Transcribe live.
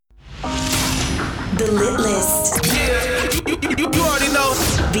The Lit List. Yeah, you already know.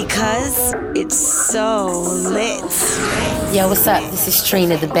 Because it's so lit. Yo, what's up? This is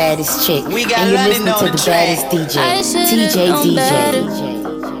Trina, the baddest chick. We got and you're London listening to the baddest DJ, TeeJay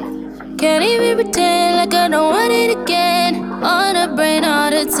DJ. Can't even pretend like I don't want it again. On the brain all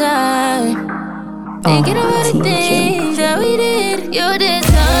the time. Thinking about the things that we did. You did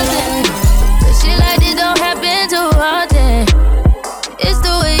something. But shit like this don't happen too often. It's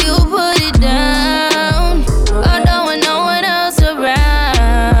the way you put it down. I don't want no one else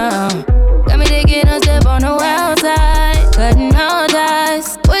around. Got me taking a step on the wild side. Cutting all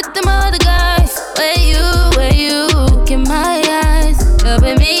ties with them other guys. Where you look in my eyes.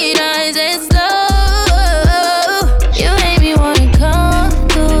 Helping me nice and slow. You made me wanna come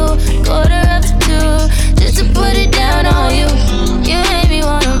through. Quarter up to 2 just to put it down on you. You made me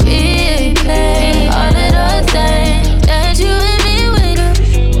wanna replay all of the things that you and me went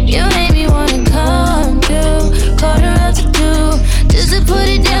through. You made me wanna come through. Quarter up to 2 just to put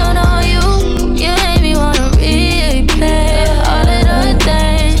it down on you. You made me wanna replay all of the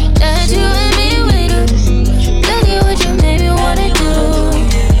things that you and me went through. Look at what you made me wanna do.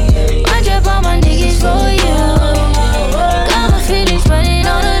 I drop all my niggas for you. Got my feelings running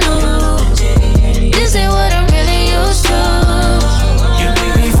on the loop. This ain't what I'm really used to.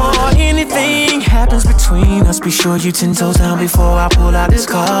 Before anything happens between us, be sure you 10 toes down before I pull out this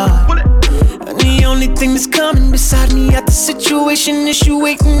car. And the only thing that's coming beside me at the situation is you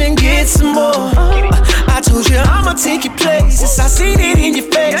waiting and get some more. I told you I'ma take your places, I seen it in your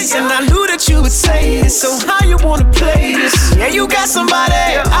face, and I knew that you would say it. So how you wanna play this? Yeah, you got somebody.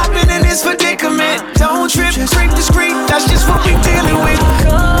 I've been in this predicament. Don't trip, creep discreet. That's just what we dealing with.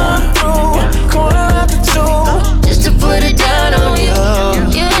 Come through, quarter after 2, just to put it down on you.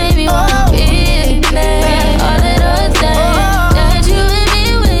 You made me wanna replay all of the things that you and me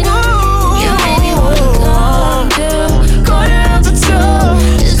went through. You made me wanna come through. Quarter after 2,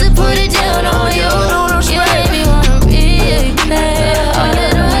 just to put it down on you. You made me wanna replay all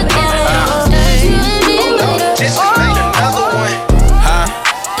of the things that you and me went through.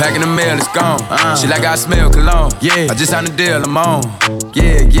 Packing the mail, it's gone. She like I smell cologne. Yeah, I just signed a deal, I'm on.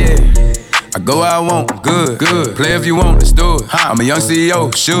 Yeah. I go where I want, good. Play if you want, let's do it. I'm a young CEO,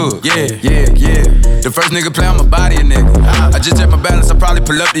 sure. Yeah. The first nigga play, I'ma body a nigga. I just check my balance, I probably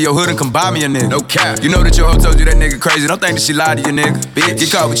pull up to your hood and come buy me a nigga. No cap. You know that your hoe told you that nigga crazy. Don't think that she lied to you, nigga. Bitch, get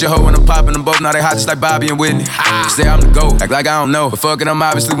caught with your hoe when I'm popping them both. Now they hot just like Bobby and Whitney. You say I'm the GOAT, act like I don't know. But fuck it, I'm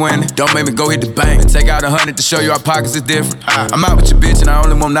obviously winning. Don't make me go hit the bank and take out 100 to show you our pockets is different. I'm out with your bitch and I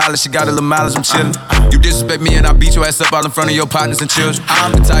only want knowledge. She got a little mileage, I'm chillin'. You disrespect me and I beat your ass up all in front of your partners and children.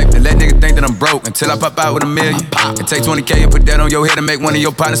 I'm the type that let nigga think that I'm broke until I pop out with $1 million. And take 20K and put that on your head and make one of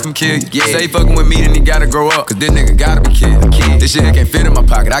your partners come kill you. Yeah. Say fucking with me, then he gotta grow up, cause this nigga gotta be kid. This shit can't fit in my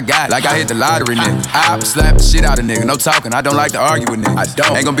pocket, I got it, like I hit the lottery, nigga. I slap the shit out of nigga, no talking, I don't like to argue with niggas. I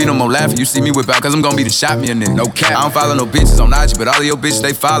don't. Ain't gonna be no more laughing, you see me whip out, cause I'm gonna be the shot me a nigga. No cap, I don't follow no bitches on IG, but all of your bitches,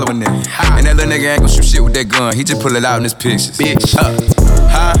 they following nigga. And that little nigga ain't gon' shoot shit with that gun, he just pull it out in his pictures. Bitch,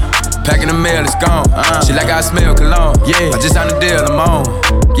 packing the mail, it's gone. She like I smell cologne. Yeah, I just signed a deal, I'm on.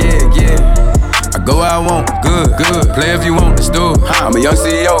 Yeah. I go where I want, good. Play if you want, let's do it. I'm a young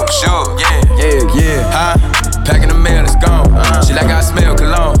CEO, sure. Yeah. Packing the mail, it's gone. She like I smell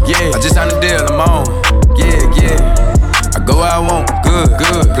cologne. Yeah, I just signed a deal, I'm on. Yeah. I go where I want, good.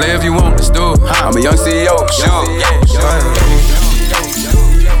 Play if you want, let's do it. I'm a young CEO, sure.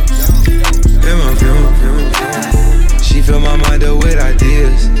 She fill my mind up with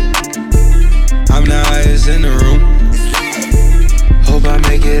ideas. I'm the highest in the room. Hope I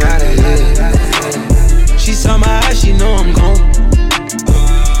make it out of here. She saw my eyes, she know I'm gone.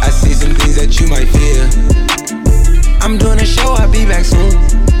 I see some things that you might fear. I'm doing a show, I'll be back soon.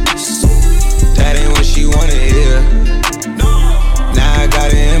 That ain't what she wanna hear. Now I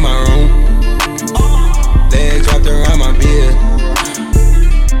got it in my room. Legs wrapped around my beard.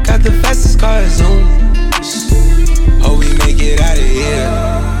 Got the fastest car, Zoom. Hope we make it out of here.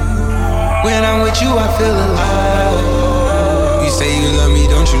 When I'm with you, I feel alive. You say you love me,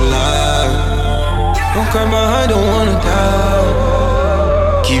 don't you lie? Don't cry my heart, don't wanna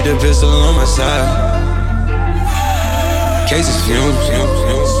die. Keep the pistol on my side. Cases fumes.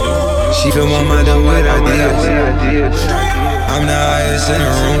 She fill my mind up with ideas. I'm the highest in the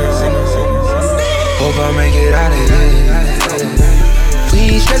room. Hope I make it out of here. We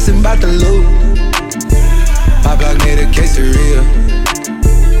ain't stressing about the loot. My block made a quesadilla.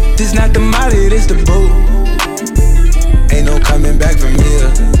 This not the molly, this the boat. Ain't no coming back from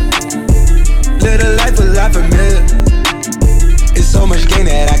here. Live the life a lot familiar. It's so much gain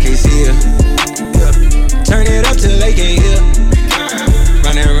that I can't see it. Turn it up till they can't hear.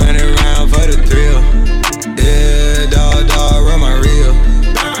 Running around for the thrill.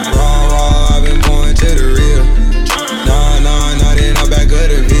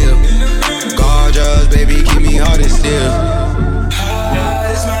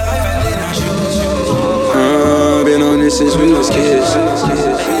 since we was kids. You're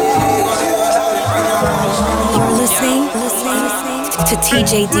listening to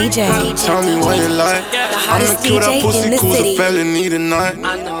TeeJay DJ. Tell me what you like. The I'm hottest the cute, DJ pussy, in the cool, city. a felony tonight.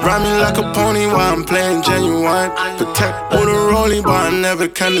 Ride me like a pony while I'm playing genuine. Protect with a rolling, but I never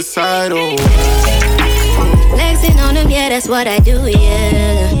can decide. Oh. Flexing on them, yeah, that's what I do,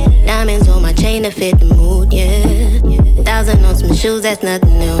 yeah. Diamonds on my chain to fit the mood, yeah. 1,000 on some shoes, that's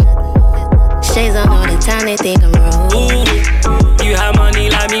nothing new. Shades on all the time, they think I'm rude. Ooh, you have money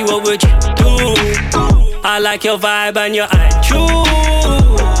like me, what would you do? I like your vibe and your attitude.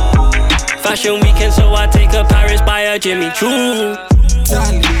 Fashion weekend, so I take her Paris by a Jimmy Choo.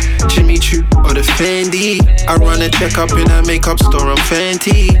 Jimmy Choo or the Fendi. I run a check up in a makeup store, I'm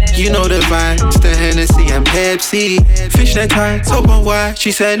Fenty. You know the vibe, it's the Hennessy and Pepsi. Fishnet tights, open wide,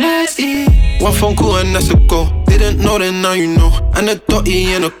 she said nasty. One phone call and that's a go. Didn't know then now you know. And a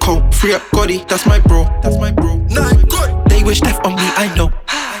dotty and a coat. Free up Gotti, that's my bro. Nah, good. They wish death on me, I know.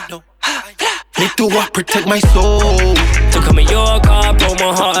 Make do what, protect my soul. Took come in your car, broke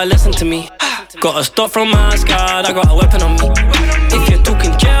my heart, listen to me. Got a stop from my squad, I got a weapon on me. If you're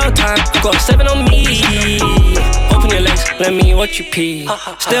talking jail time, I got a 7 on me. Open your legs, let me watch you pee.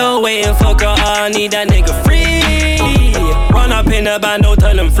 Still waiting for God, I need that nigga free. Run up in the band, don't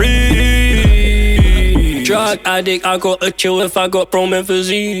tell him free. Drug addict, I got a chill if I got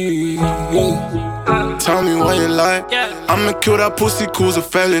promethazine. Tell me what you like. I'ma kill that pussy, cool's a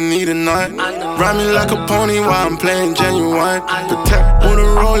felony tonight. Ride me like a pony while I'm playing genuine. Protect with a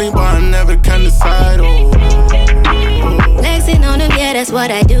rolling, but I never can decide. Oh. Flexing on them, yeah, that's what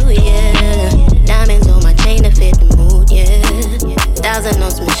I do, yeah. Diamonds on my chain to fit the mood, yeah. 1,000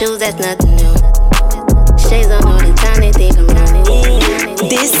 on some shoes, that's nothing new. Shades on all the time, they think I'm running.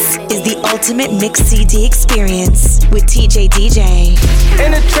 This is the ultimate mix CD experience with TeeJay DJ.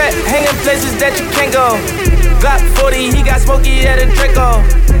 In the trap, hanging places that you can't go. Glock 40, he got smoky at a Draco.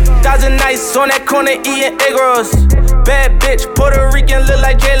 1,000 nights on that corner eating egg rolls. Bad bitch, Puerto Rican, look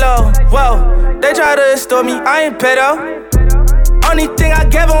like J-Lo. Whoa, they try to extort me, I ain't pedo. Only thing I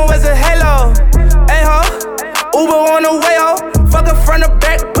gave him was a halo. Hey ho, Uber on the way ho. Fuck her front or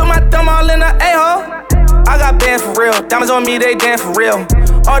back, put my thumb all in the A-ho. I got bands for real, diamonds on me, they dance for real.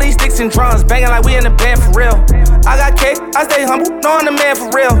 All these sticks and drums, banging like we in the band for real. I got cake, I stay humble, know I'm the man for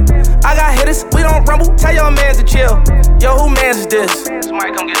real. I got hitters, we don't rumble, tell your mans to chill. Yo, who mans is this?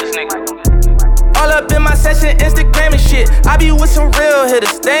 Somebody come get this nigga. All up in my session, Instagram and shit. I be with some real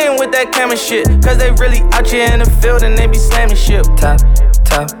hitters, they ain't with that camera shit. Cause they really out here in the field and they be slamming shit. Top,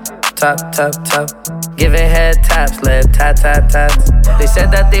 top, top, top, top. Giving head taps, lip tap, tap, taps. They said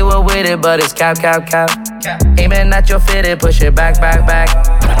that they were with it, but it's cap, cap, cap. Aiming at your fitted, push it back, back, back.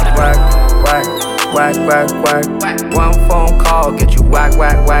 Whack, whack, whack, whack, whack. One phone call, get you whack,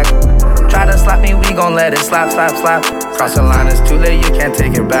 whack, whack. Try to slap me, we gon' let it slap, slap, slap. Cross the line, it's too late, you can't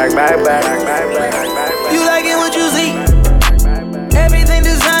take it back, back, back, back, back, back, back. You like it what you see? Everything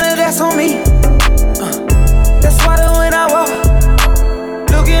designer, that's on me. That's why the when I walk,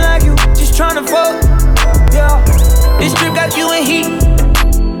 looking like you, just tryna fuck. Yeah, this trip got you in heat.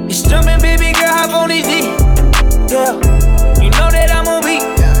 It's jumping, baby girl, hop on this D. Yeah, you know that I'm on beat.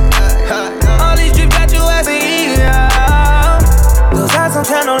 All these trips got you as a heat. Those eyes don't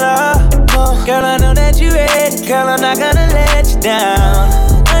tell no love. No. Girl, I know that you ready. Girl, I'm not gonna let you down.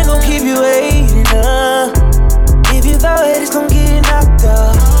 I ain't gon' keep you waiting up. If you throw it, it's gon' get knocked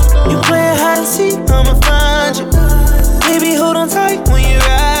up. You playin' hide and seek, I'ma find you. Baby, hold on tight when you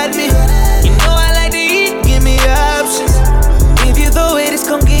ride me. You know I like to eat, give me options. If you throw it, it's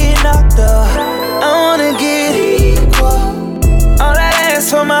gon' get knocked up. I wanna get equal. All that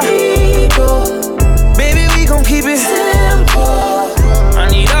ass for my people. Baby, we gon' keep it simple. I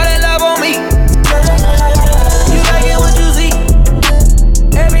need all that love on me. You like it what you see.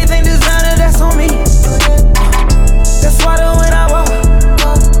 Everything designer, that's on me. That's why the when I walk,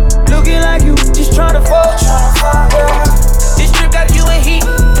 looking like you, just tryna fuck. Yeah. This trip got you in heat.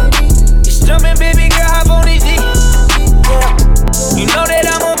 It's jumping, baby girl, hop on this D. Yeah. You know that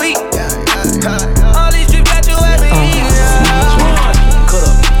I'm on beat. All these trips got you as a heat. Cut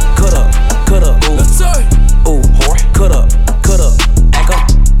up, cut up, cut up, ooh. Ooh, cut up, act up,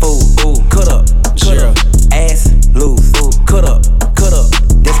 ooh, cut up, ass loose, ooh, cut up,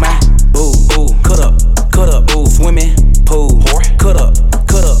 that's my boo, ooh, cut up, ooh, swimming pool, cut up,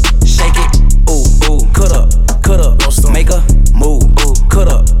 shake it, ooh, cut up, make a move, ooh, cut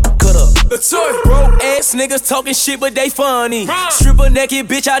up. Broke ass niggas talking shit, but they funny. Stripper naked,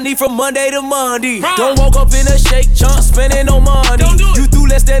 bitch, I need from Monday to Monday. Don't walk up in a shake, chunk, spending no money. You do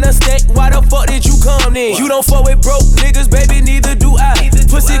less than a stack, why the fuck did you come in? You don't fuck with broke niggas, baby, neither do I.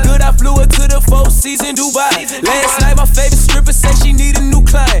 Pussy good, I flew her to the 4 season Dubai. Last night my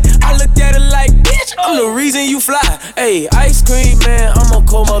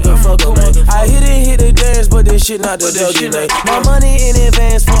this shit not the delay. My money in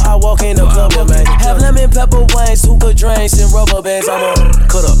advance before I walk in the club, man. Have lemon pepper wings, hookah drinks, and rubber bands. I'm on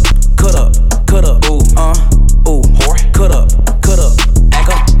cut up, ooh, ooh, whore, cut up, act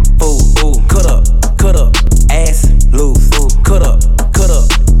up, ooh, cut up, ass loose, ooh, cut up,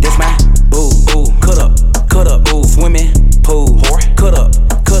 that's my boo, ooh, cut up, ooh, swimming pool, whore, cut up,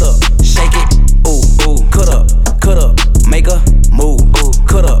 shake it, ooh, cut up, make a move, ooh,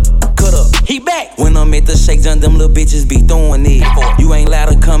 cut up, he back. When I'm at the shake, them little bitches be throwing it. You ain't allowed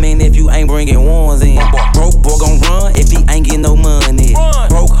to come in if you ain't bringing ones in. Broke boy gon' run if he ain't getting no money.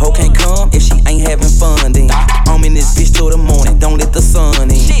 Broke hoe can't come if she ain't having fun then. I'm in this bitch till the morning, don't let the sun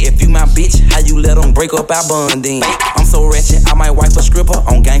in. If you my bitch, how you let them break up our bonding? I'm so ratchet, I might wipe a stripper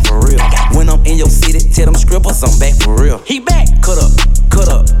on gang for real. When I'm in your city, tell them strippers I'm back for real. He back. Cut up,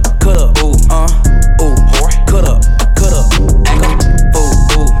 ooh, ooh, whore, cut up, act up,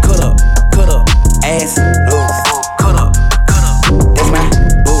 ooh, cut up, ass loose, cut up, that's my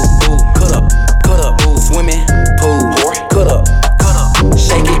boo, cut up, ooh, swimming pool, whore, cut up,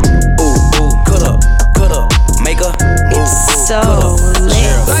 shake it, ooh, cut up, make a move, it's so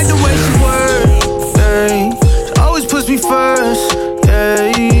lit. Like the way she works, hey, she always puts me first,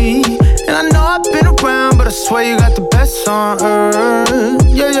 hey. And I know I've been around, but I swear you got the best on earth,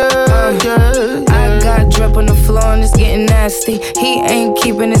 yeah. I got drip on the floor and it's getting nasty. He ain't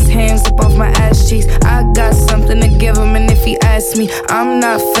keeping his hands up off my ass cheeks. I got something to give him, and if he asks me, I'm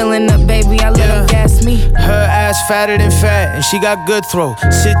not filling up, baby, I let him gas me. Her ass fatter than fat, and she got good throw.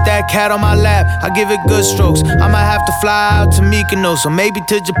 Sit that cat on my lap, I give it good strokes. I might have to fly out to Mykonos, or maybe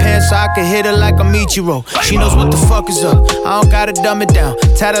to Japan so I can hit her like a Michiro. She knows what the fuck is up, I don't gotta dumb it down.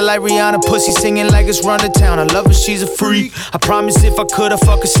 Tatted like Rihanna, pussy singing like it's run to town. I love her, she's a freak. I promise if I could, I'd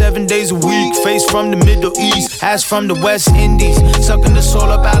fuck her 7 days a week. Face from the Middle East, ass from the West Indies. Sucking the soul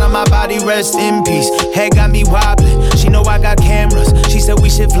up out of my body, rest in peace. Head got me wobbling, she know I got cameras. She said we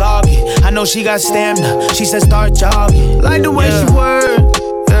should vlog it, I know she got stamina. She said start jogging. Like the way she works,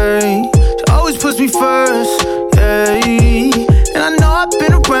 hey. She always puts me first, hey. And I know I've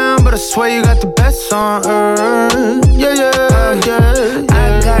been around, but I swear you got the best on earth, yeah.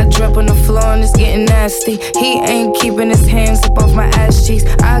 I got drip on the floor and it's getting nasty. He ain't keeping his hands up off my ass cheeks.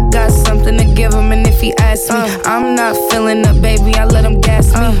 I got something to give him, and if he asks me, I'm not filling up, baby, I let him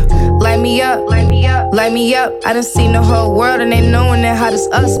gas me. Light me up, I done seen the whole world and they knowing that hot as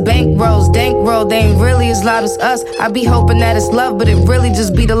us. Bank rolls, dank roll, they ain't really as loud as us. I be hoping that it's love, but it really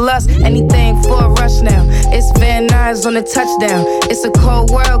just be the lust. Anything for a rush now. It's Van Nuys on the touchdown. It's a cold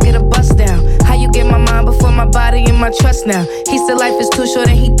world, get a bust down. How you get my mind before my body and my trust now? He said life is too short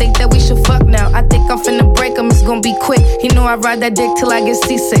and he think that we should fuck now. I think I'm finna break him, it's gonna be quick. He know I ride that dick till I get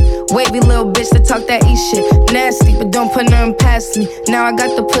seasick. Wavy little bitch that talk that E shit. Nasty, but don't put nothing past me. Now I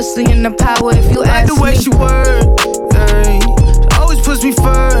got the pussy and the power if you ask me. Like the way she works, hey. She always puts me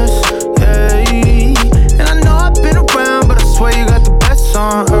first, hey. And I know I've been around, but I swear you got the best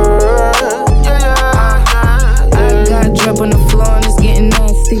on earth, yeah. I got drip on the floor and it's getting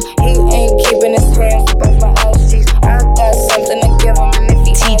nasty. He ain't keeping his hands up off my ass cheeks. I got something to give him, and if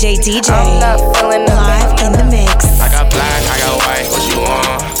he TeeJay, live in the mix. I got black, I got white, what you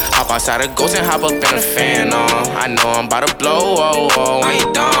want? Hop outside a ghost and hop up in a fan on. I know I'm about to blow, when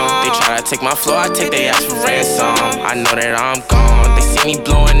you done. They try to take my flow, I take their ass for ransom. I know that I'm gone. They see me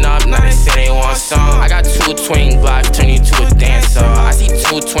blowing up, now they say they want some. I got 2 twin blocks, turn you to a dancer. I see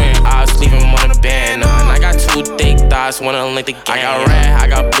 2 twin eyes, leave him on a banner. And I got 2 thick thighs, wanna link the game. I got red, I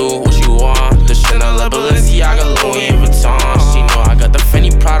got blue, what you want? The Chanel, Balenciaga, Louis Vuitton. She know I got the Fendi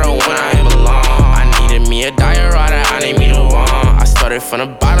Prada when I ain't belong. I needed me a diorama, I need me the one. I started from the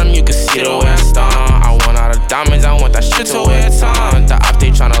bottom, you can see the way I stomp. I want all the diamonds, I want that shit to wear a ton. The op, they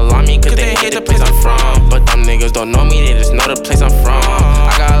tryna lie me, cause they hate the place I'm from. But them niggas don't know me, they just know the place I'm from.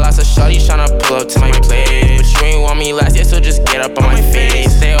 I got lots of shorties tryna pull up to my place, but you ain't want me last year, so just get up on my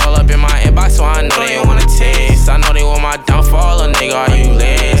face. They all up in my inbox, so I know they wanna taste. I know they want my downfall, a nigga, are you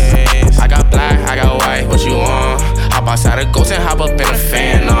lace? I got black, I got white, what you want? Hop outside a ghost and hop up in a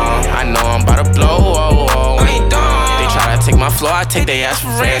fan on. I know I'm about to blow, when you done. They try to take my flow, I take their ass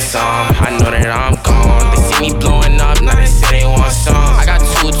for ransom. I know that I'm gone. They see me blowing up, now they say they want some. I got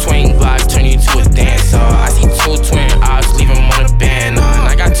 2 twin blocks, turn you to a dancer. I see 2 twin eyes, leave him on a banner. And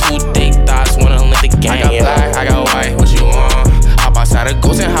I got 2 thick thighs, wanna link the game. I got black, I got white, what you want? Hop outside a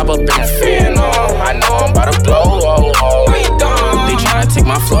ghost and hop up in a fan on. I know I'm about to blow, when you done. They try to take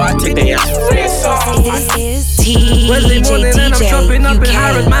my flow, I take their ass for ransom. This is TeeJay, Wednesday morning and I'm jumping up in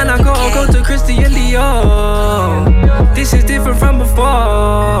Harrods, man, I gotta go to Christian Dior. This is different from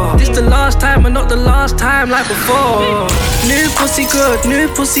before. This the last time and not the last time like before. New pussy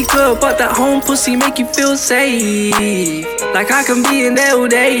good, but that home pussy make you feel safe. Like I can be in there all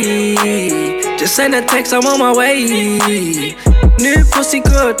day. Just send a text, I'm on my way. New pussy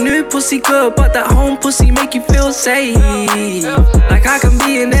good, but that home pussy make you feel safe. Like I can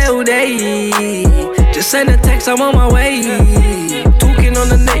be in there all day. Just send a text, I'm on my way. Talking on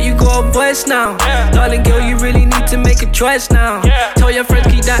the net, you got a voice now. Darling girl, you really need to make a choice now. Tell your friends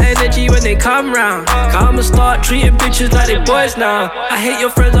keep that energy when they come round. I'ma start treating bitches like they boys now. I hate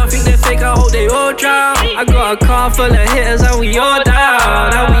your friends, I think they're fake, I hope they all drown. I got a car full of hitters and we all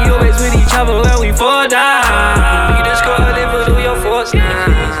down. And we always with each other when we fall down. You just gotta live with all your thoughts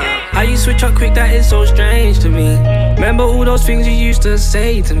now. How you switch up quick, that is so strange to me. Remember all those things you used to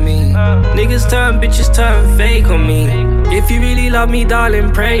say to me. Niggas turn, bitches turn fake on me. If you really love me,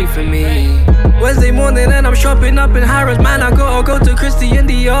 darling, pray for me. Wednesday morning and I'm shopping up in Harrods. Man, I gotta go to Christy and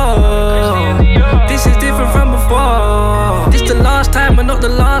Dior. This is different from before. This the last time but not the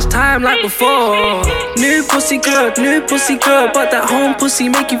last time like before. New pussy good, but that home pussy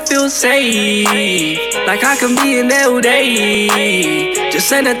make you feel safe. Like I can be in there all day. Just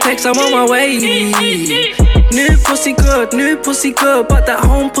send a text, I'm on my way. New pussy good, but that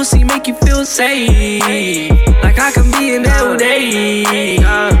home pussy make you feel safe. Like I can be in there all day.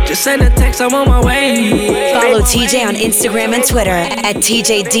 Just send a text, I'm on my way. Follow TeeJay on Instagram and Twitter at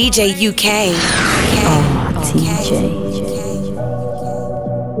TeeJay TeeJay.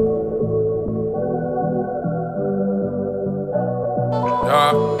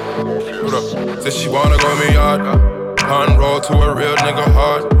 Hold up. Said she wanna go me yard. Unroll to a real nigga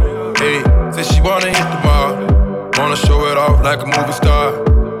heart. Hey, said she wanna hit the mall. Wanna show it off like a movie star.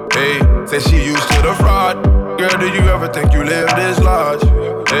 Hey, said she used to the fraud. Girl, do you ever think you live this large?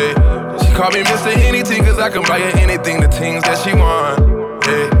 Hey, she called me Mr. Anything, cause I can buy her anything, the things that she want.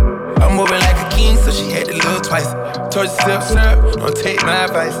 Hey, I'm moving like a king, so she had to look twice. Told her sip, don't take my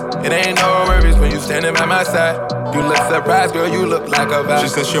advice. It ain't no worries when you standing by my side. You look surprised, girl, you look like a vibe. She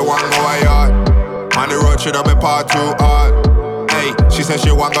said she want go a yard. On the road, she don't be part too hard. Hey, she said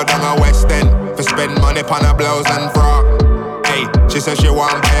she want go down a West End for spend money pon a blouse and frock. Hey, she said she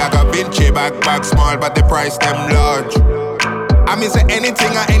want buy a Vinci bag small, but the price them large. I mean say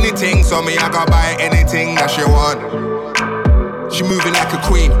anything or anything, so me I go buy anything that she want. She moving like a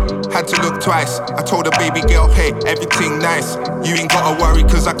queen, had to look twice. I told her baby girl, hey, everything nice. You ain't gotta worry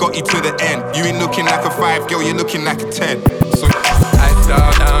cause I got you to the end. You ain't looking like a 5, girl, you're looking like a 10. So ice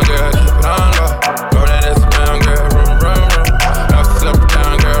down, girl, keep it on go. Roll that ass around, girl, room. Now sit up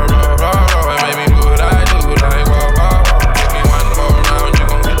down, girl, roll. And make me do what I do, like whoa. Take me one more round, you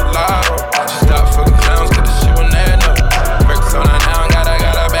gon' get loud. She stopped fucking clowns, cause the shit won't end up. Breaks on her now,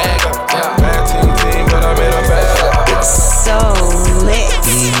 gotta bag up. Bad team, but I made a bad up. It's so lit.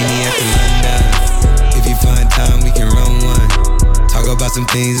 Meet me at the London. If you find time, we can run one. Talk about some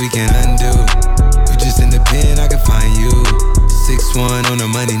things we can undo. You just in the pen, I can find you. 6'1" on the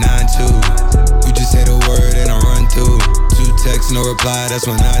money, 9'2". You just say the word and I run through. 2 texts, no reply, that's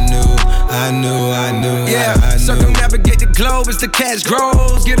when I knew. Yeah, circumnavigate the globe as the cash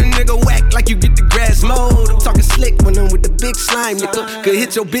grows. Get a nigga whack like you get the grass mowed. I'm talking slick when I'm with the big slime, nigga. Could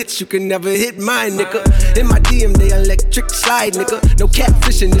hit your bitch, you can never hit mine, nigga. In my DM, they electric slide, nigga. No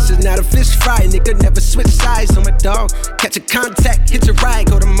catfishing, this is not a fish fry, nigga. Never switch sides on my dog. Catch a contact, hit your ride,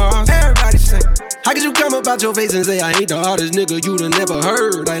 go to Mars. Everybody sing. How could you come about your face and say I ain't the hardest nigga you'd have never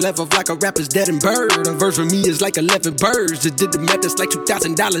heard? I left off like a rapper's dead and bird. A verse for me is like 11 birds. Just did the math, it's like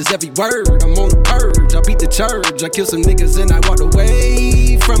 $2,000 every word. I'm on the purge, I beat the church. I killed some niggas and I walked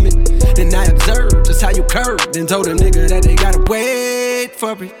away from it. Then I observed just how you curved and told a nigga that they gotta wait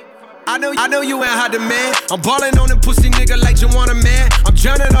for it. I know you ain't hot demand. I'm ballin' on them pussy nigga like you want a man. I'm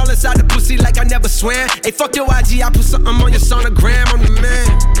drowning all inside the pussy like I never swam. Hey, fuck your IG, I put something on your sonogram. I'm the man.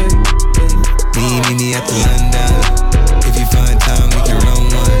 Meet me at the London. If you find time, we can run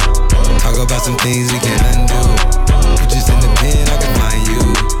one. Talk about some things we can undo. You just in the pen, I can find you.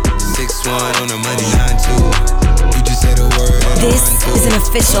 6'1" on the money, 9'2". You just say the word. This is an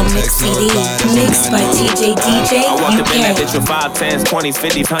official mix CD mixed by TeeJay I walked up in that bitch with 5, 10s, 20s,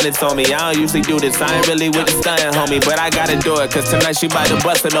 50s, 100s on me. I don't usually do this, I ain't really with the stuntin', homie. But I gotta do it, cause tonight she bout to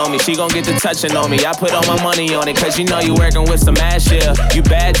bust it on me. She gon' get to touching on me. I put all my money on it, cause you know you working with some ass, yeah. You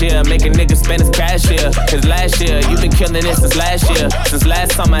bad, yeah, make a nigga spend his cash, yeah. Cause last year, you been killing it since last year. Since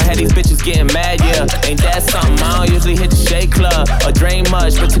last summer, I had these bitches getting mad, yeah. Ain't that something? I don't usually hit the shake club or drink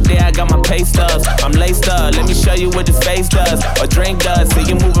much, but today I got my pay stubs. I'm laced up, let me show you what this face does. Or drink does, see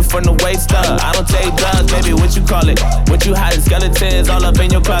you moving from the waist up. I don't take drugs, baby, what you call it? What you hiding skeletons all up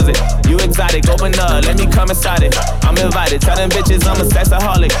in your closet? You exotic, open up, let me come inside it. I'm invited, tell them bitches I'm a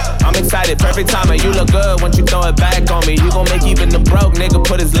sexaholic. I'm excited, perfect timing, you look good once you throw it back on me. You gon' make even the broke nigga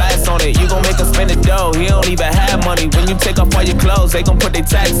put his last on it. You gon' make him spend the dough, he don't even have money. When you take off all your clothes, they gon' put their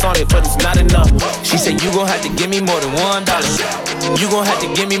tax on it, but it's not enough. She said you gon' have to give me more than $1. You gon' have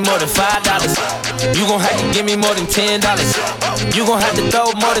to give me more than $5. You gon' have to give me more than $10. You gon' have to throw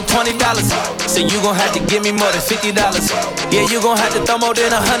more than $20. Say you gon' have to give me more than $50. Yeah, you gon' have to throw more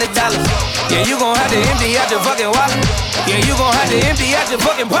than $100. Yeah, you gon' have to empty out your fucking wallet. Yeah, you gon' have to empty out your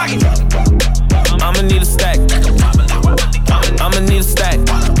fucking pocket. I'ma need a stack. I'ma need a stack.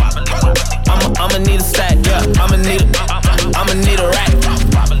 I'ma need a stack. Yeah, I'ma need a rack.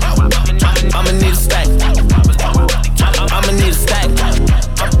 I'ma need a stack. I'ma need a stack.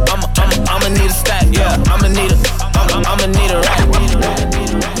 I'ma need a stack. Yeah, I'ma need a rack.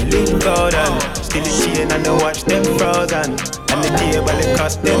 Link go down, still the chain and the watch them frozen. And the table it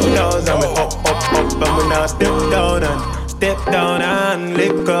cost $10,000. We up and we now step down and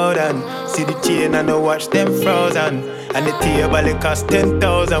link go down. See the chain and the watch them frozen. And the table it cost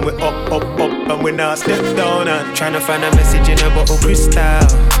 $10,000. We up and we now step down and tryna find a message in a bottle crystal.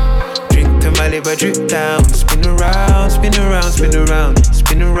 Drink to my liver, drip down. Spin around, spin around, spin around.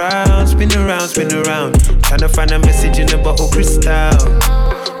 Spin around, spin around, spin around. Tryna find a message in a bottle crystal.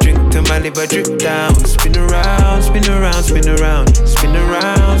 Drink to my liver, drip down. Spin around, spin around, spin around. Spin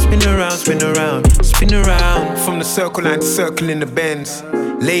around, spin around, spin around. Spin around. From the circle line to circle in the bends.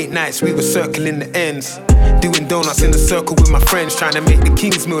 Late nights we were circling the ends. Doing donuts in the circle with my friends. Trying to make the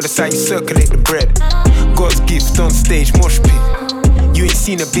king's meal, that's how you circulate the bread. God's gift on stage, mosh pit. You ain't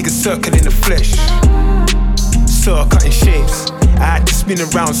seen a bigger circle in the flesh. Saw cutting shapes. I had to spin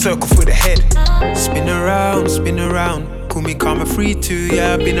around, circle for the head. Spin around, spin around. Call me Karma Free too,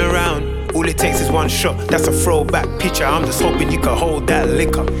 yeah, I've been around. All it takes is one shot, that's a throwback picture. I'm just hoping you can hold that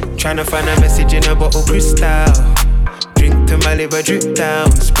liquor. Tryna find a message in a bottle crystal. Drink to my liver, drip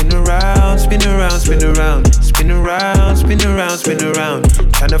down. Spin around, spin around, spin around. Spin around, spin around, spin around.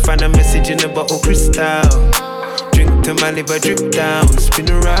 Tryna find a message in a bottle crystal. Drink to my liver, drip down. Spin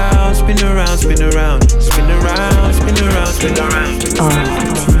around, spin around, spin around. Spin around, spin around, spin around.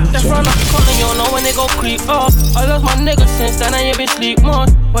 That's run up the corner, you don't know when they go creep up. I lost my nigga since then, I ain't been sleep more.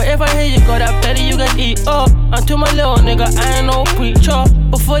 But if I hear you got that better, you can eat up. Until my little nigga, I ain't no preacher.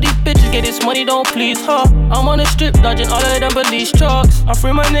 Before these bitches get this money, don't please her. I'm on the strip, dodging all of them police trucks. I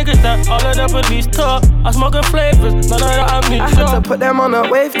free my niggas that all of them police talk. I smoking flavors, none of that I mean. I had to put them on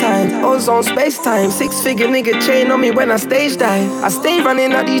a wave time, ozone space time. 6-figure nigga chain on me when I stage dive. I stay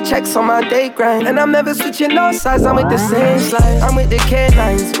running out these checks on my day grind. And I'm never switching no sides, I'm with the same slide. I'm with the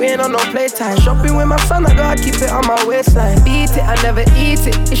K9s, we ain't on no playtime. Shopping with my son, I gotta keep it on my waistline. Beat it, I never eat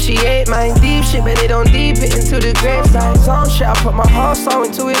it, if she ain't mine. Deep shit, but they don't deep it into the graveside. Some shit, I put my heart soul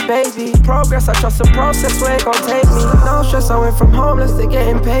into it, baby. Progress, I trust the process where it gon' take me. No stress, I went from homeless to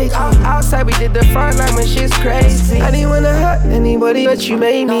getting paid. Outside, we did the front line when shit's crazy. I didn't wanna hurt anybody, but you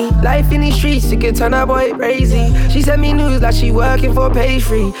made me. Life in these streets, you can turn a boy crazy. She sent me news like she working for pay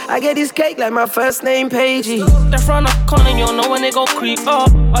free. I get this cake like my first name, Paigey. They front up corner, you don't know when they go creep up.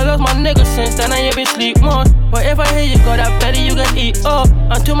 I lost my nigga since then, I ain't been sleep more. But if I hear you got that better, you can eat up.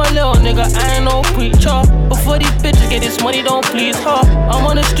 Until my little nigga, I ain't no preacher. Before these bitches get this money, don't please her. I'm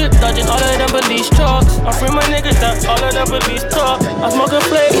on the strip, dodging all of them police trucks. I free my niggas that all of them police talk. I smoking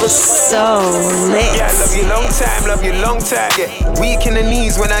flavors. It was so lit. Yeah, I love you long time, yeah. Weak in the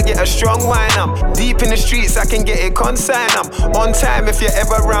knees when I get a strong wine. I'm deep in the streets, I can get it consigned. I'm on time if you're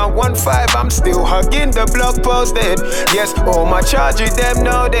ever around 1-5. I'm still hugging the blog posted. Yes, all my charges, them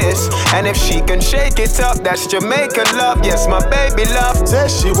know this. And if she can shake it up, that's Jamaican love. Yes, my baby love.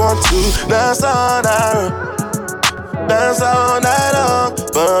 Says she want to dance all night, dance all night long.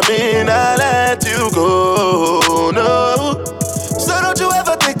 But me not let you go, no. So don't you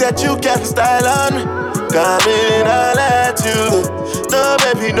ever think that you can style on me. Come in, I let you go. No,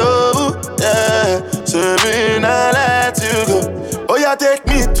 baby, no, yeah. So me not let you go. Oh, yeah, take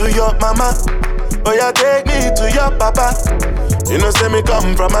me to your mama. Oh, yeah, take me to your papa. You know, say me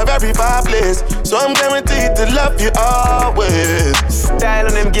come from a very far place, so I'm guaranteed to love you always. Style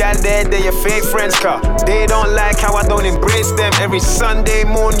on them gal there, they your fake friends, car. They don't like how I don't embrace them. Every Sunday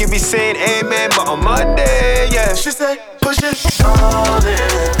morning you be saying amen, but on Monday, yeah. She say, push it all in.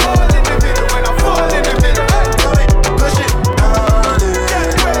 Fall in the middle when I fall in the middle. Push it all in.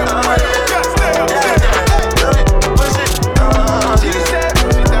 Just stay up there. Push it all in. She said,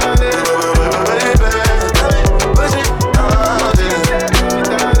 push it all in. Push it all in.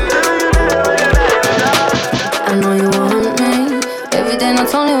 I know you want me. Every day,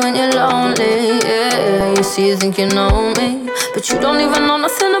 not only when you're lonely. Yeah, you see, you think you know me, but you don't even know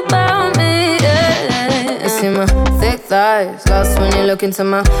nothing about me. sides. Lost when you look into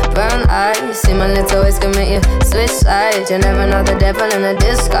my brown eyes. See my little ways can make you switch sides. You never know the devil in a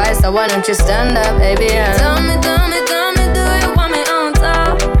disguise. So why don't you stand up, baby? And tell me, do you want me on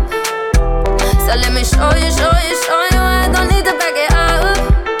top? So let me show you. I don't need to back it up.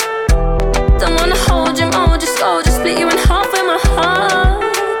 Don't wanna hold you, mold you slow. Just split you in half with my heart.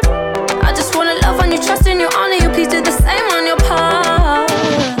 I just wanna love on you, trust in you, honor you. Please do the same on your part.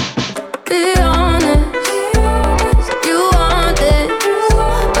 Be honest, you want it,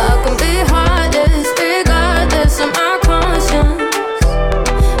 but I can be heartless, regardless of my conscience.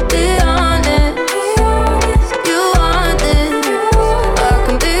 Be honest, you want it, but I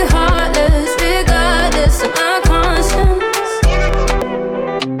can be heartless, regardless of my conscience.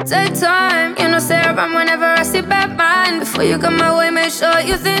 Take time, you know, say around whenever I see bad mind. Before you come my way, make sure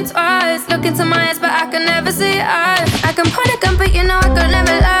you think twice. Look into my eyes, but I can never see eyes. I can point a gun, but you know I could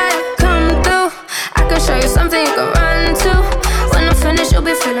never lie. Come through, I can show you something you can run to. When I'm finished, you'll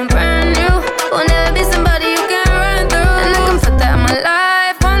be feeling brand new. Will never be somebody you can run through. And I can put that in my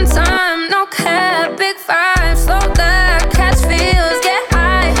life one time. No care, big vibe, slow that, catch feels, get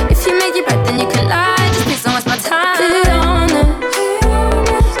high. If you make it right, then you can lie. Just please don't waste my time. Be honest,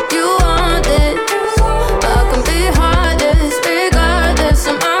 you want it, but I can be heartless, regardless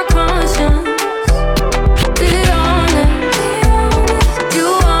of my conscience. Be honest, you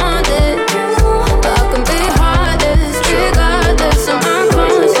want it, but I can be heartless, regardless of my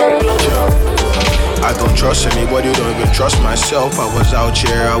conscience. I don't trust anybody, don't even trust myself. I was out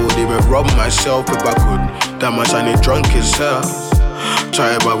here, I would even rob myself if I could. That much I need drunk as hell.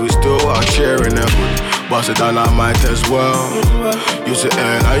 Try it, but we still out here in the hood. Bust it down, I might as well. You sit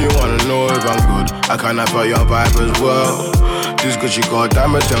there, now you wanna know if I'm good. I kinda feel your vibe as well. This Gucci got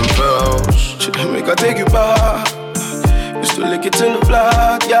diamonds and pearls. Shit, make I take you back. Used to lick it in the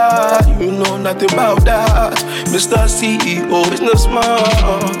flat, yeah. You know nothing about that. Mr. CEO,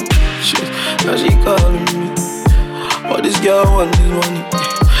 businessman. Shit, now she calling me. All this girl want this money.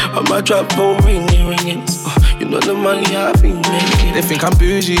 On my trap phone ringing. You know the money I been making. They think I'm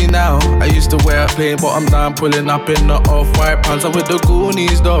bougie now. I used to wear a plain bottom down, pulling up in the off-white pants. I'm with the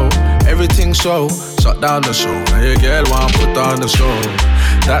Goonies though. Everything show, shut down the show. Now your girl want put down the show.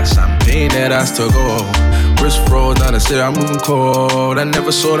 That champagne there, that's to go. Wrist froze, now they say I'm moving cold. I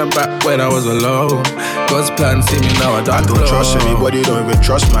never saw them back when I was alone. God's plan, see me now, I don't trust anybody, don't even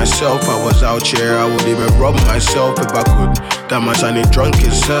trust myself. I was out here, I would even rob myself if I could. That much I need drunk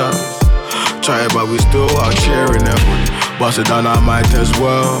as hell. Try it, but we still out here in the hood. Bust it down, I might as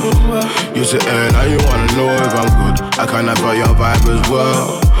well. You sit there, now you wanna know if I'm good. I kinda feel your vibe as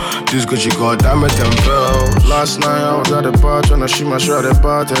well. This Gucci got diamonds and pearls. Last night I was at the bar tryna shoot my shot at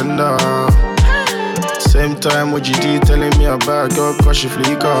bartender. Same time with GD telling me about girl cause she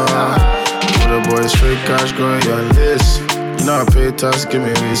fleeker. For the boys straight cash going your list. You know I pay tax, give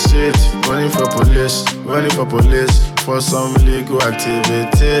me receipt. Running for police for some illegal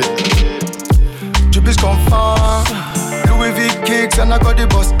activity. Drip is confirmed. Louis V kicks and I got the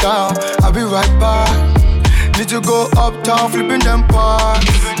bus down. I'll be right back. Need to go uptown, flipping them parks.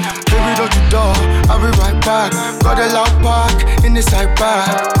 Baby, don't you dare, I'll be right back. Got a loud park in the side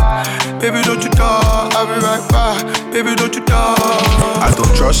back. Baby, don't you dare, I'll be right back. Baby, don't you dare. I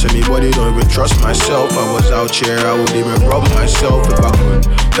don't trust anybody, don't even trust myself. I was out here, I would even rob myself if I could.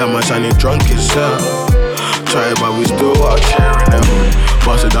 That much I need drunk as hell. Try it, but we still out here in the hood.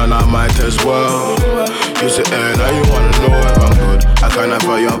 Bust it down, I might as well. You sit there, now you wanna know if I'm good. I kinda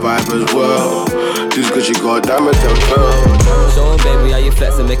feel your vibe as well. This Gucci got diamonds and pearls. Show 'em, baby, how you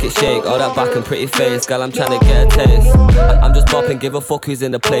flex and make it shake. All that back and pretty face, girl, I'm tryna get a taste. I'm just bopping, give a fuck who's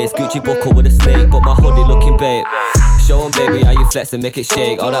in the place. Gucci buckle with a snake, but my hoodie looking babe. Show 'em, baby, how you flex and make it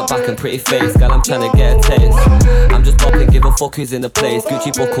shake. All that back and pretty face, girl, I'm tryna get a taste. I'm just bopping, give a fuck who's in the place.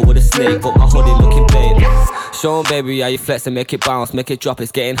 Gucci buckle with a snake, but my hoodie looking babe. Show 'em, baby, how you flex and make it bounce, make it drop.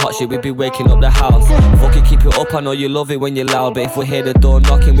 It's getting hot, shit, we be waking up the house. Fuck it, keep it up, I know you love it when you're loud, but if we hear the door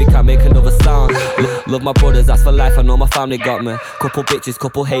knocking, we can't make another sound. Love my brothers, that's for life, I know my family got me. Couple bitches,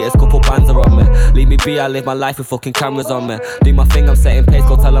 couple haters, couple bands are on me. Leave me be, I live my life with fucking cameras on me. Do my thing, I'm setting pace,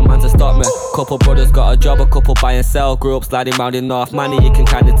 go tell a man to stop me. Couple brothers got a job, a couple buy and sell. Grew up sliding round in North Money, you can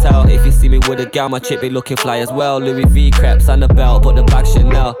kinda tell. If you see me with a gal, my chick be looking fly as well. Louis V crepes and a belt, but the bag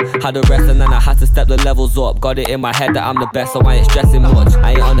Chanel. Had a rest and then I had to step the levels up. Got it in my head that I'm the best, so I ain't stressing much.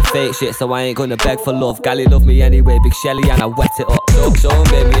 I ain't on the fake shit, so I ain't gonna beg for love. Gally love me anyway, Big Shelly, and I wet it up. Show 'em,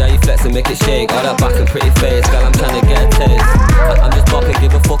 baby, how you flex and make it shake. All that back and pretty face, girl, I'm tryna get a taste. I'm just bopping,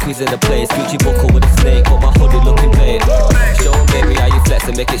 give a fuck who's in the place. Gucci buckle with a snake, but my hoodie looking babe. Show 'em, baby, how you flex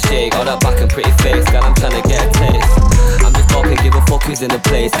and make it shake. All that back and pretty face, girl, I'm tryna get a taste. I'm just bop and give a fuck who's in the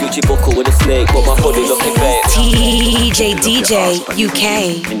place. Gucci buckle with a snake, but my hoodie looking babe. TeeJay DJ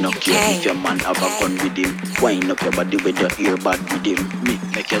UK. Me no care if your man have a gun with him. Wind up your body with your earbud with him. Me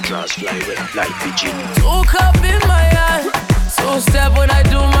make your drawers fly with like pigeon. Two cup in my hand, so step when I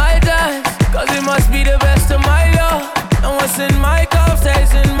do my dance. Cause it must be the best of my love. And what's in my cup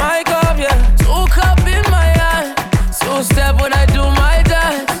stays in my cup, yeah. Two cup in my hand, so step when I do my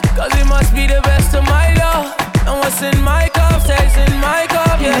dance. Cause it must be the best of my love. And what's in my cup stays in my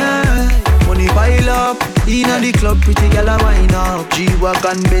cup, yeah. Money pile up, inna the club, pretty gal a wine up.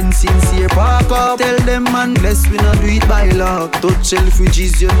 G-Wagon, Benz, sincere park up. Tell them man, bless we not do it by luck. Touch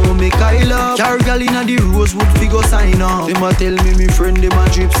Selfridges, you know me Kyle up. Car gal inna the Rosewood, fi go sign up. Them a tell me friend, them a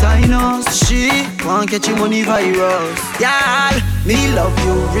drip sign us. She want catch your money virus. Y'all, me love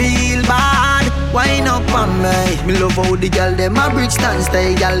you real bad. Wine up on me. Me love how the gal them a bridge stand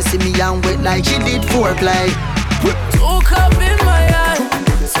stay. Gal see me and wet like she did foreplay. Two cup in my hand,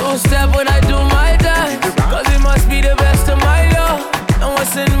 so step when I do my dance. Cause it must be the best of my love. And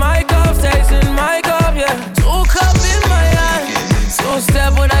what's in my cup stays in my cup, yeah. Two cup in my hand, so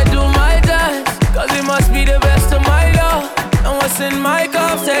step when I do my dance. Cause it must be the best of my love. And what's in my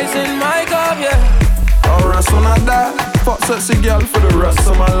cup stays in my cup, yeah. I'll rest when I die. Fuck sexy girl for the rest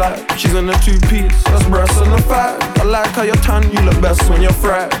of my life. She's in a two-piece, that's breasts and a fat. I like how you're tan, you look best when you're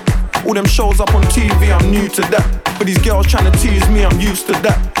fried. All them shows up on TV, I'm new to that. But these girls tryna tease me, I'm used to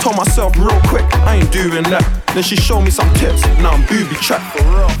that. Told myself real quick, I ain't doing that. Then she showed me some tips, now I'm booby trapped for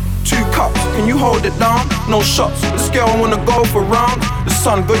real. 2 cups, can you hold it down? No shots, this girl wanna go for round. The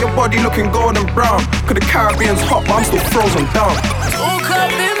sun got your body looking golden brown. Cause the Caribbean's hot, but I'm still frozen down. 2 cup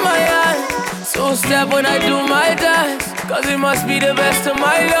in my hand, so step when I do my dance. Cause it must be the best of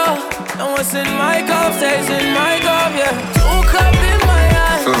my love. And what's in my cup stays in my cup, yeah. 2 cup in my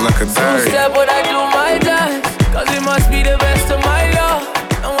hand, feels like a diary. So step when I do my dance. Cause it must be the best of my love.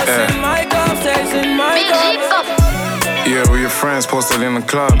 And what's in my cup stays in my cup. Yeah, we your friends posted in the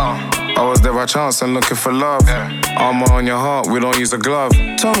club. I was there by chance and looking for love. Armor on your heart, we don't use a glove.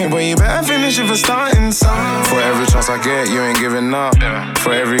 Told me, but you better finish it for starting. For every chance I get, you ain't giving up.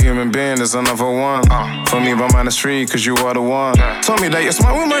 For every human being, there's another one. For me, by -3, cause you are the one. Told me that you're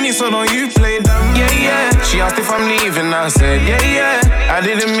smart with money, so don't you play dumb. Yeah, yeah. She asked if I'm leaving, I said, yeah, yeah. I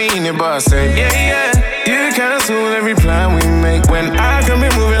didn't mean it, but I said, yeah, yeah. You cancel every plan we make when I can be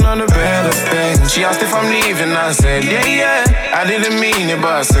moving on to better things. She asked if I'm leaving, I said, yeah, yeah. I didn't mean it,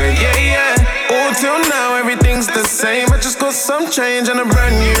 but I said, yeah, yeah. All till now, everything's the same. I just got some change and a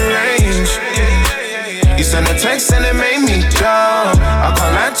brand new range. You sent a text and it made me jump. I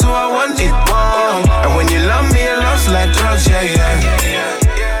can't lie to I want it more. And when you love me, it love's like drugs, yeah, yeah.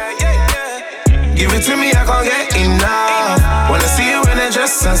 Give it to me, I can't get enough. Wanna see you in a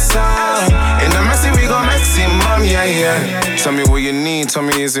dress and sun. In the messy, we go maximum, yeah, yeah. Tell me what you need, tell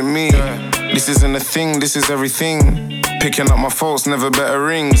me is it me? This isn't a thing, this is everything. Picking up my faults, never better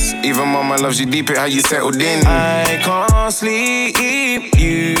rings. Even mama loves you deep, it how you settled in. I can't sleep,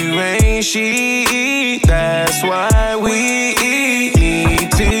 you ain't she. That's why we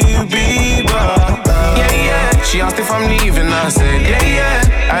need to be brought. Yeah, yeah. She asked if I'm leaving, I said, yeah,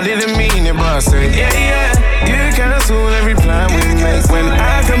 yeah. I didn't mean it, but I said, yeah, yeah. You cancel every plan we make when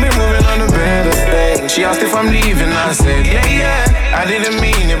I can be moving on to better things. She asked if I'm leaving, I said, yeah, yeah. I didn't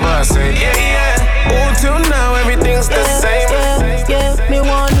mean it, but I said, yeah, yeah. All till now, everything's the same. Yeah, me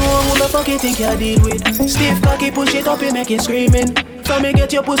want know who the fuck you think you deal with. Stiff cocky, push it up, you make it screaming. Come me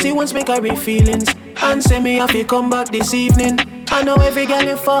get your pussy once, make her real feelings. And say me have to come back this evening. I know every girl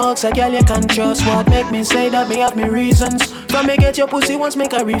you fucks, a girl you can trust. What make me say that me have me reasons. Come me get your pussy once,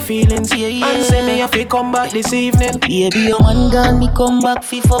 make her real feelings. Yeah, yeah. And say me have to come back this evening. Yeah, be your one gun, me come back,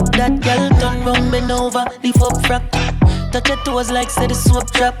 fi fuck that girl. Turn round, bend over, lift up frack. Touch your toes like say the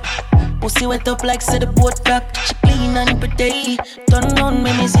soap trap. Pussy wet up like say the boat crack. She clean and pretty. Turn on,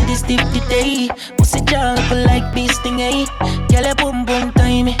 make me see this tip today. Pussy jar up like bee sting, eh? Girl, your boom boom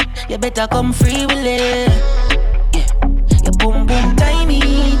timey. You better come free with it. Yeah, your boom boom timey,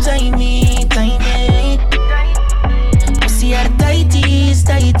 timey, timey. Pussy are tighties,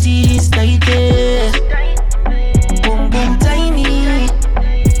 tighties, tighties. Boom boom timey,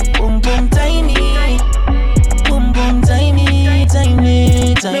 boom boom timey.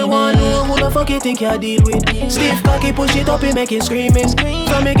 Me want know who the fuck you think you deal with. Stiff cocky, push it up, you make it screaming.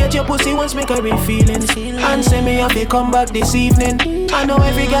 Come me get your pussy once, make her real feelings. And say me have to come back this evening. I know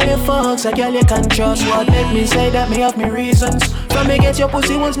every girl you fucks, a girl you can trust. What make me say that me have me reasons. Come me get your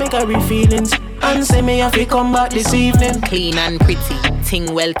pussy once, make her real feelings. And say me have to come back this evening. Clean and pretty,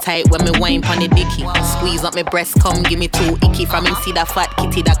 ting well tight when me wine pon the dicky. Squeeze up me breast, come give me too icky. From him see that fat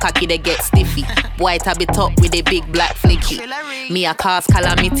kitty, that cocky they get stiffy. Boy tab it up with a big black flicky. Me a cause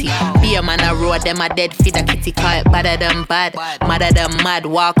calamity. Be a man a road, them a dead feed a kitty car. Badder than bad, madder than mad.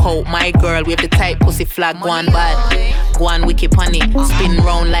 Walk out my girl with the tight pussy flag, go on bad. Go on wiki pon it. Spin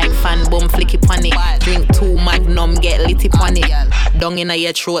round like fan boom flicky pon it. Drink 2 magnum, get litty pon it. Dung in a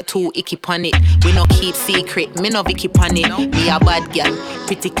your throat, 2 icky pon it. We no keep secret, me no vicky pon it. Me a bad girl,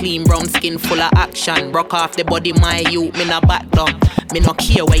 pretty clean brown skin full of action. Broke off the body my youth, me no back down. Me no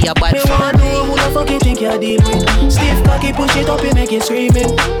care where you bad from. Me wanna know who the fuck you think you deal with. Stiff cocky, push it up, you make it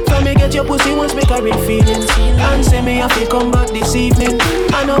screaming. From me get your pussy once, make her real feelings. And say me have to come back this evening.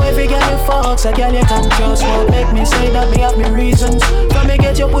 I know every girl you fucks, a girl you can trust. Won't make me say that me have me reasons. From me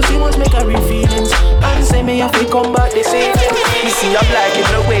get your pussy once, make her real feelings. And say me have to come back this evening. You see I'm liking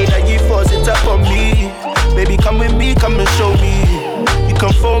the way that you force it up on me. Baby come with me, come and show me. You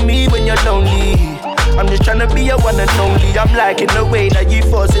come for me when you're lonely. I'm just tryna be your one and only. I'm liking the way that you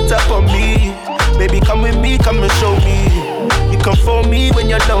force it up on me. Baby come with me, come and show me. You come for me when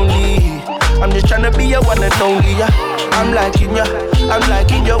you're lonely. I'm just tryna be your one and only, yeah. I'm liking ya, I'm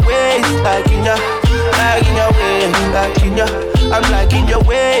liking your ways, liking ya, liking your ways, liking ya. I'm liking your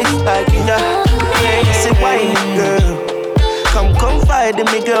ways, liking ya. Yeah, you say why, girl? Come confide in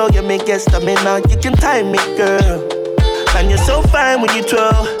me, girl. You make guess that me now. You can time me, girl. And you're so fine when you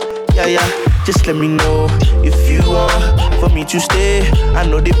twirl. Yeah, yeah. Just let me know if you want for me to stay. I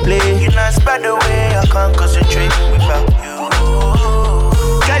know they play. You're not by the way. I can't concentrate without you.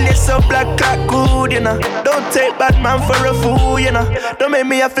 Girl, you're so black, cat good, you know. Don't take bad man for a fool, you know. Don't make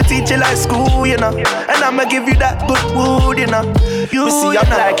me have to teach you like school, you know. And I'ma give you that good wood, you know. You see, I'm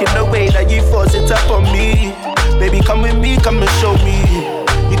liking the way that you force it up on me. Baby, come with me, come and show me.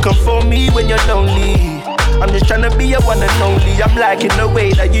 You come for me when you're lonely. I'm just tryna be your one and only. I'm liking the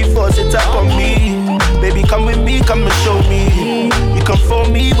way that you force it up on me. Baby, come with me, come and show me. You come for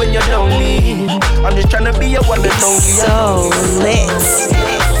me when you're lonely. I'm just tryna be your one and only. So lit.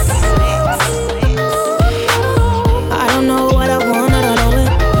 I don't know what I want, I don't know it.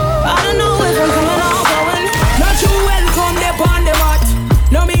 I don't know if I'm coming or going. Not you welcome, they on the mat.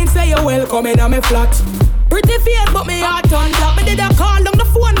 No mean say you're welcome in on me flat. Pretty face, but me heart on top. Me did a call on the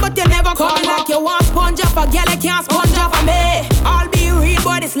phone, but you never call. Like you want sponge up, a girl I can't sponge up for me. I'll be real,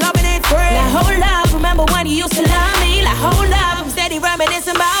 but it's loving it free. Like hold up, remember when you used to love me? Like hold up, I'm steady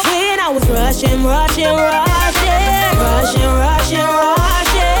reminiscing about when I was rushing for your loving, rushing for your loving,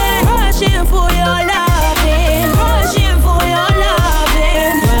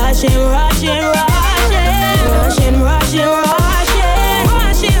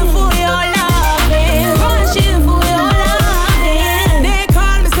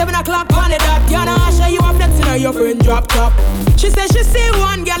 your friend drop top. She said she see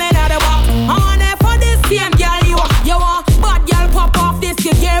one girl in the back. I want her for this same girl you want bad girl pop off this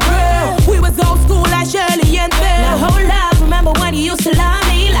kid Gabriel. We was old school like Shirley and Phil. Now hold up, remember when you used to love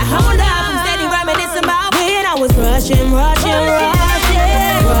me? Like hold up, I'm steady reminiscing about when I was rushing for your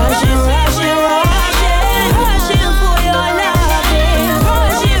loving, rushing for your loving, rushing for your loving,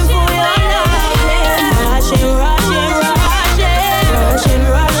 rushing for your loving,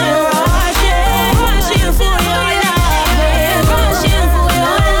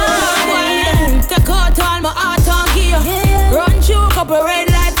 take out all my heart on gear. Run through a couple red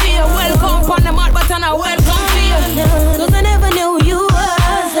lights for you. Welcome on the mat, but I'm not welcome for you. Cause I never knew you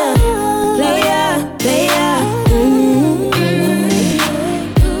was a player.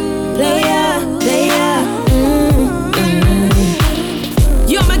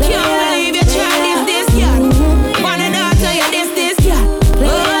 You me can't believe you tried this girl. Wanna not tell you this girl.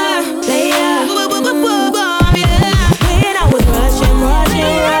 Player. When I was rushing for your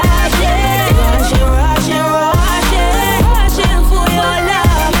loving,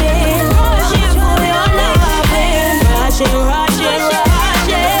 rushing for your loving,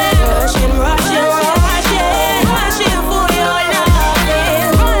 rushing for your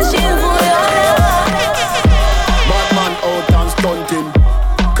loving, rushing for your loving. Bad man out and stunting.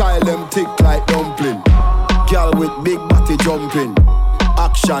 Kyle them thick like dumpling. Girl with big body jumping.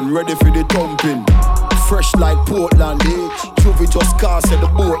 Action ready for the thumping. Fresh like Portland, eh? Juvie just cast at the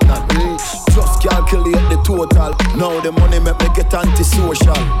boat now, eh? Just calculate the total. Now the money make me get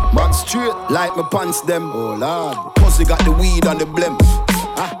antisocial. Man straight like my pants them. Oh lord, pussy got the weed and the blem.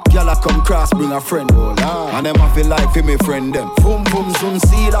 Girl I come cross, bring a friend. Oh lord, and them I feel like for me friend them. Boom boom soon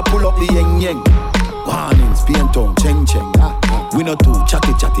see I pull up the yeng yeng. Warnings, paint on, cheng cheng. We not too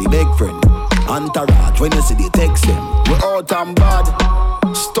chatty big friend. Entourage when you see the text them. We out and bad,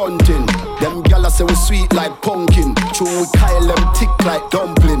 stunting. Them gal gyal say we sweet like pumpkin. True we Kyle them tick like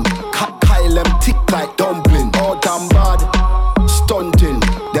dumpling. Kyle them tick like dumpling. All damn bad, stunting.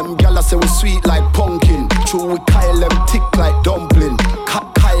 Them gyal say we sweet like pumpkin. True we Kyle them tick like dumpling.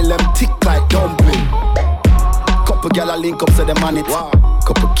 Kyle them tick like dumpling. Couple gyal link up say them on it. Wow.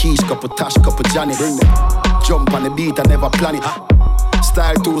 Couple keys, couple Tash, couple Janet. Bring them. Jump on the beat, I never plan it.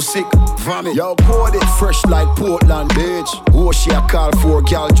 Style too sick, vomit. Yo, code it fresh like Portland, bitch. Oh, she a call for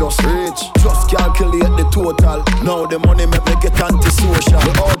gal just rich. Just calculate the total. Now the money make me get antisocial.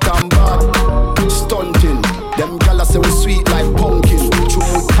 We out and bad, stunting. Them gal say we sweet like pumpkin. True,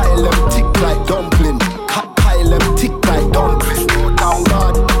 we Kyle them tick like dumpling. Kyle them tick like dumpling. Out and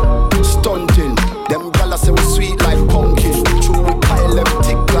bad, stunting. Them gal say we sweet like pumpkin. True, we Kyle them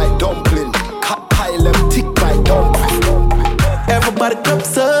tick like dumpling. Kyle them tick like dumpling. Everybody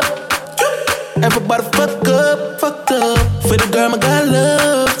cups up. Everybody fucked up. For the girl my God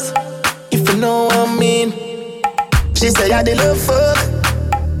loves. If you know what I mean. She say I did love fuck.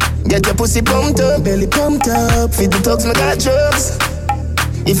 Get your pussy pumped up, belly pumped up. Feed the dogs, my got drugs.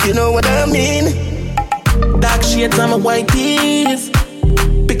 If you know what I mean. Dark shades on my white tees.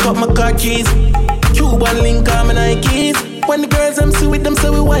 Pick up my car keys. Cuban link on my Nikes. When the girls I'm see with them,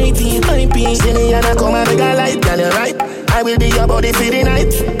 so we whitey, hypey. See me and I come and make a light, girl, you're right. I will be your body for the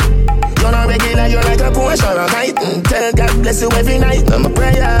night. You're not regular, you're like a Porsche or a kite. Tell God bless you every night, I'm a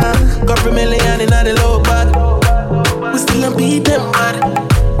prayer. Couple million in the low bag. We still don't beat them mad.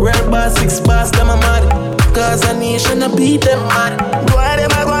 Red bar, 6 bars, them a mad. Cause a nation a beat them mad. Go ahead,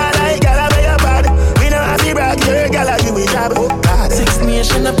 them a go like, girl, I be your bad. We know how to brag, your girl, I give it job. 6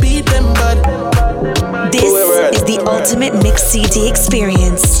 nation a beat them bad. This is the ultimate mix CD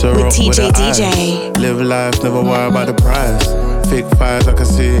experience with TeeJay DJ. Live life, never worry about the price. Fake fires, I can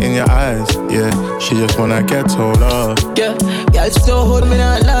see it in your eyes. Yeah, she just wanna get told off. Yeah, y'all still hold me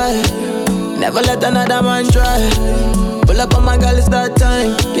not lie. Never let another man try. Pull up on my girl, it's that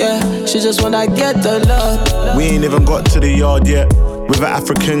time. Yeah, she just wanna get the love. We ain't even got to the yard yet. With an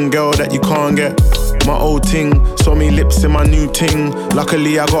African girl that you can't get. My old ting, saw me lips in my new ting.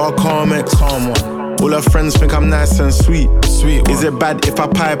 Luckily I got a calm ex. Calm one. All her friends think I'm nice and sweet. Is it bad if I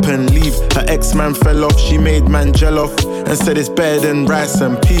pipe and leave? Her ex-man fell off, she made man gel off and said it's better than rice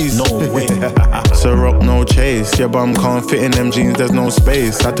and peas. No way. So rock, no chase. Your bum can't fit in them jeans, there's no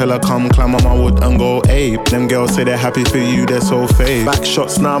space. I tell her come climb on my wood and go ape. Them girls say they're happy for you, they're so fake. Back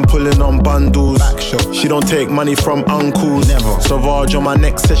shots, now I'm pulling on bundles. She don't take money from uncles. Never. Sauvage on my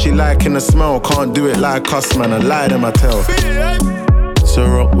neck says she liking the smell. Can't do it like us, man, I lie them I tell. So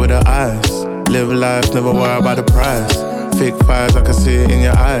rock with her eyes. Live life, never worry about the price. Fake fires, I can see it in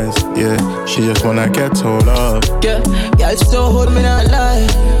your eyes. Yeah, she just wanna get told off. Yeah, y'all still hold me not lie.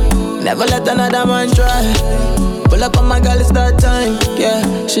 Never let another man try. Pull up on my girl, it's that time.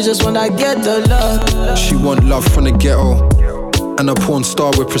 Yeah, she just wanna get the love. She want love from the ghetto. And a porn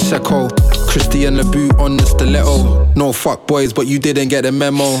star with Prosecco. Christy and the boot on the stiletto. No fuck boys, but you didn't get the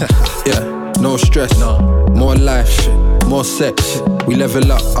memo. Yeah, no stress, more life, more sex. We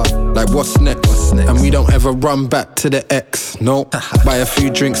level up, like what's next? And we don't ever run back to the ex, no. Buy a few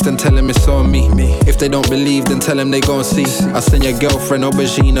drinks, then tell them it's on me. If they don't believe, then tell them they gon' see. I send your girlfriend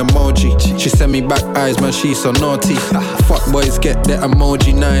aubergine emoji. She send me back eyes, man, she so naughty. Fuck boys get their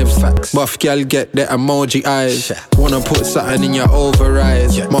emoji knives. Buff gal get their emoji eyes. Wanna put something in your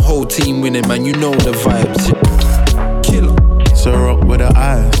overrides. My whole team winning, man, you know the vibes. Killer. So rock with her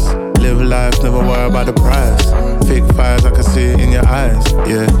eyes. Live life, never worry about the price. Fake fires, I can see it in your eyes.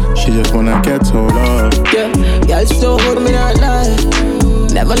 Yeah, she just wanna get told off. Yeah, y'all still hold me not lie.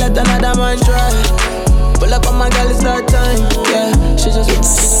 Never let another man try. Pull up on my girl, it's that time. Yeah, she just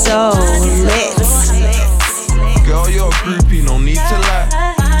it's so lit. Girl, you're a groupie, no need to lie.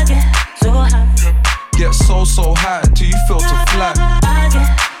 Get so high till you feel to flat.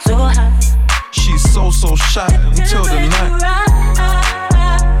 She's so shy until the night.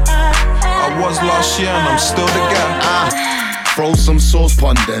 I was last year and I'm still the guy. Throw some sauce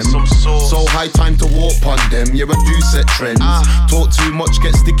pon them. So high time to walk pon them. You're a do set trends. Talk too much,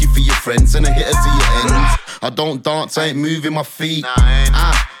 get sticky for your friends, and a hitter to your ends. I don't dance, I ain't moving my feet.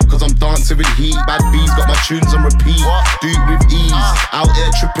 Cause I'm dancing with heat. Bad bees got my tunes on repeat. Do it with ease. Out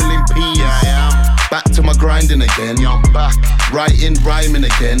here tripling P's. Back to my grinding again. Writing, rhyming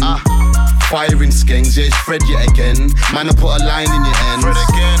again. Firing skanks, yeah, it's Fred yet again. Man, I put a line in your ends.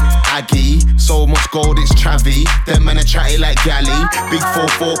 Aggie, so much gold, it's Travy. Them men are chatty like Galley. Big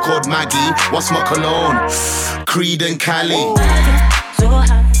 4-4 called Maggie. What's my cologne? Creed and Cali.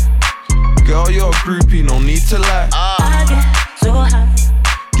 Girl, you're a groupie, no need to lie.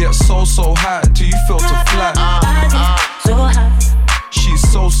 Get so high till you feel to flat. She's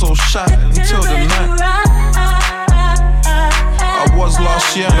so shy until the night. I was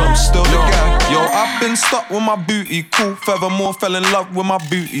last year, I'm still the guy. Yo, I've been stuck with my booty, cool. Furthermore, fell in love with my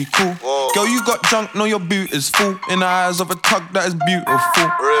booty, cool. Girl, you got junk, know your boot is full. In the eyes of a tug that is beautiful.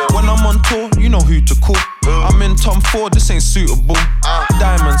 When I'm on tour, you know who to call. I'm in Tom Ford, this ain't suitable.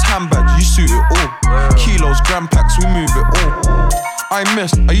 Diamonds, handbags, you suit it all. Kilos, gram packs, we move it all. I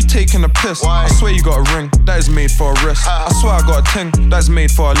missed, are you taking a piss? I swear you got a ring, that is made for a wrist. I swear I got a ting, that is made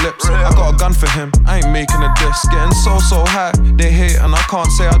for her lips. I got a gun for him, I ain't making a diss. Getting so high, they hate and I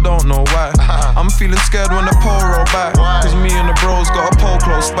can't say I don't know why. I'm feeling scared when the pole roll back, cause me and the bros got a pole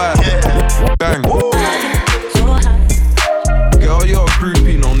close by. Bang. Girl, you're a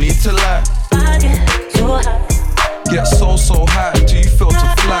groupie, no need to lie. Get so high till you feel to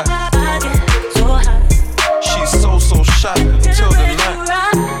fly. She's so shy until the night.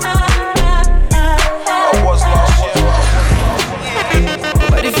 I was lost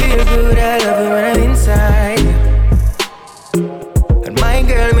But it feels good, I love it when I'm inside. And my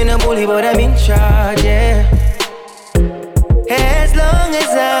girl, me no bully, but I'm in charge, yeah. As long as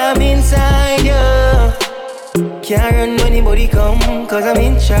I'm inside, yeah. Can't run when anybody come, cause I'm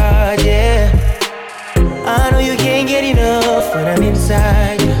in charge, yeah. I know you can't get enough when I'm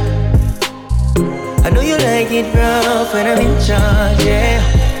inside, yeah. I know you like it rough when I'm in charge, yeah.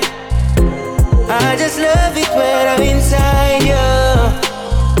 I just love it when I'm inside, yeah.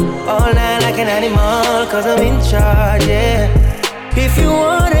 All night like an animal, cause I'm in charge, yeah. If you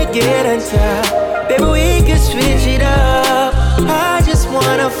wanna get on top, baby, we can switch it up. I just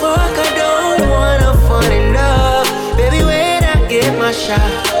wanna fuck, I don't wanna fall in love. Baby, when I get my shot,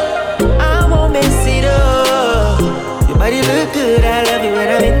 I won't mess it up. Your body look good, I love it when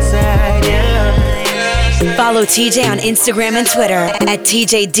I'm inside, yeah. Follow TeeJay on Instagram and Twitter at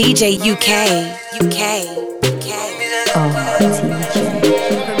TeeJay UK.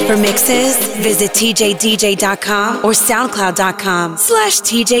 For mixes, visit TeeJaydj.com or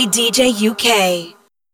SoundCloud.com/TeeJaydJ UK.